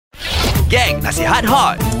Gang Nasihat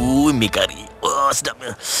Hot. Mi kari. Oh,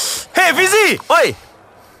 sedapnya. Hey Fizi, oi.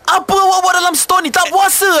 Apa awak buat dalam store ni? Tak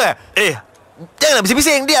puasa Janganlah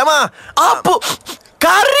bising-bising. Diam lah. Apa?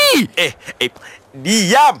 Kari.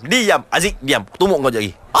 Diam. Aziz, diam. Tumbuk kau sekejap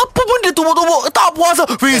lagi. Apa benda tumbuk-tumbuk? Tak puasa.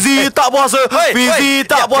 Fizi tak puasa. Fizi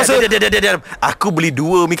tak puasa. Diam. Aku beli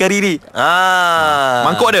 2 mi kari ni.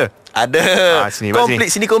 Mangkuk ada? Ada. Sini,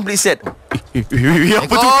 Sini komplit set.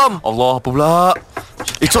 Apa tu? Allah, apa pula?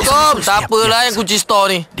 Assalamualaikum. Tak apalah yang kunci store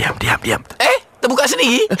ni. Diam. Terbuka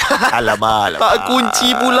sendiri. Alamak. Tak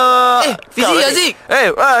kunci pula. Fizi, Aziz,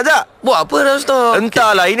 Sekejap. buat apa dalam store?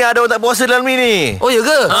 Entahlah, ini ada orang tak puasa dalam ni. Oh, ya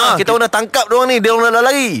ke? Kita orang dah tangkap diorang ni. Diorang dah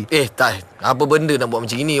lari. Tak. Apa benda nak buat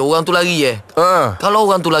macam ni? Orang tu lari Kalau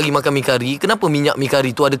orang tu lari makan mi kari, kenapa minyak mi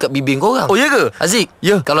kari tu ada kat bibir korang? Oh, ya ke? Aziz,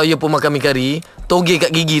 Ya. kalau you pun makan mi kari, togel kat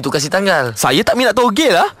gigi tu kasih tanggal. Saya tak minat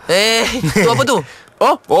togel lah. Tu apa tu?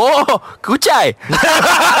 Oh, kucai.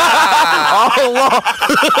 Allah.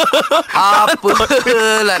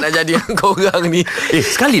 Apalah nak jadi dengan korang ni.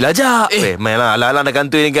 Sekali lah Jap. Mainlah. Alang-alang dah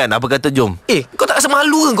kantoi ni kan. Apa kata jom? Kau tak rasa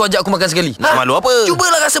malu ke kau ajak aku makan sekali? Nak malu apa?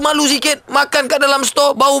 Cubalah rasa malu sikit. Makan kat dalam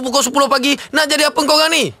store baru pukul 10 pagi. Nak jadi apa korang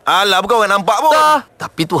ni? Alah, bukan orang nampak pun.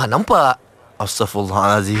 Tapi Tuhan nampak.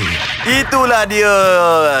 Astaghfirullahalazim. Itulah dia.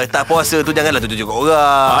 Tak puasa tu janganlah tunjuk kat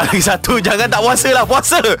orang. Lagi satu, jangan tak puasa lah.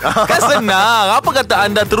 Puasa kan senang. Apa kata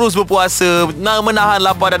anda terus berpuasa, menahan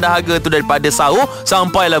lapar dan dahaga tu daripada sahur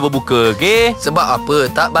sampailah berbuka, okey? Sebab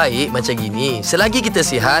apa? Tak baik macam gini. Selagi kita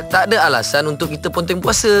sihat, tak ada alasan untuk kita ponteng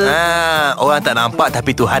puasa. Orang tak nampak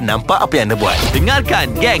tapi Tuhan nampak apa yang anda buat.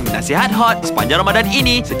 Dengarkan Gang Nasihat Hot sepanjang Ramadan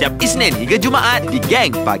ini setiap Isnin hingga Jumaat di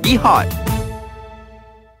Gang Pagi Hot.